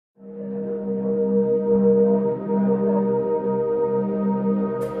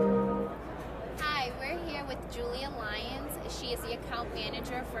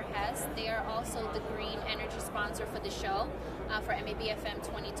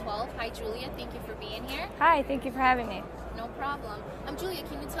12. Hi, Julia. Thank you for being here. Hi, thank you for having me. No problem. Julia,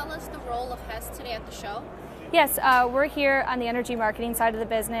 can you tell us the role of HESS today at the show? Yes, we're here on the energy marketing side of the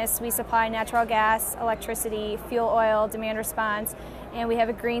business. We supply natural gas, electricity, fuel oil, demand response, and we have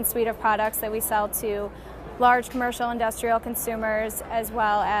a green suite of products that we sell to large commercial industrial consumers as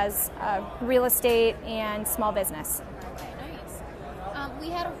well as real estate and small business. Okay, nice. We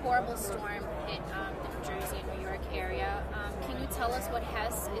had a horrible storm hit the New Jersey and New York area. Can you tell us what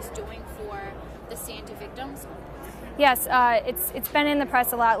HESS is doing for the Sandy victims? Yes, it's been in the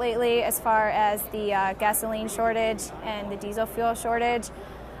press a lot lately as far as the gasoline shortage and the diesel fuel shortage.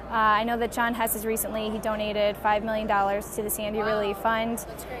 I know that John Hess has recently, he donated $5 million to the Sandy Relief Fund.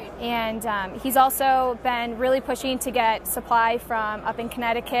 That's great. And he's also been really pushing to get supply from up in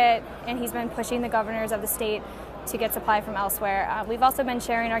Connecticut, and he's been pushing the governors of the state to get supply from elsewhere. We've also been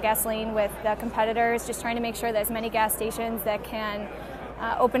sharing our gasoline with the competitors, just trying to make sure that as many gas stations that can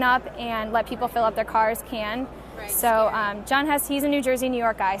open up and let people fill up their cars can. Right. So John Hess, he's a New Jersey, New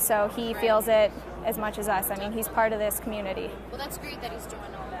York guy, so he feels it as much as us. I mean, he's part of this community. Well, that's great that he's doing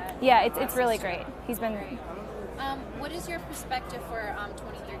all that. Yeah, it's really great. He's been great. What is your perspective for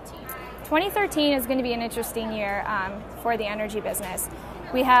 2013? 2013 is going to be an interesting year for the energy business.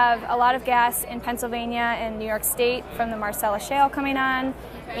 We have a lot of gas in Pennsylvania and New York State from the Marcellus Shale coming on,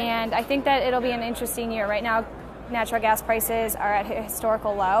 and I think that it'll be an interesting year. Right now, natural gas prices are at a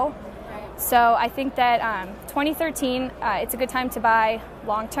historical low. So I think that 2013, it's a good time to buy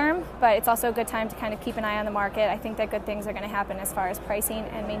long term, but it's also a good time to kind of keep an eye on the market. I think that good things are going to happen as far as pricing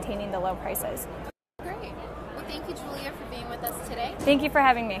and maintaining the low prices. Great. Well, thank you, Julia, for being with us today. Thank you for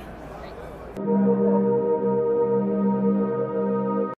having me.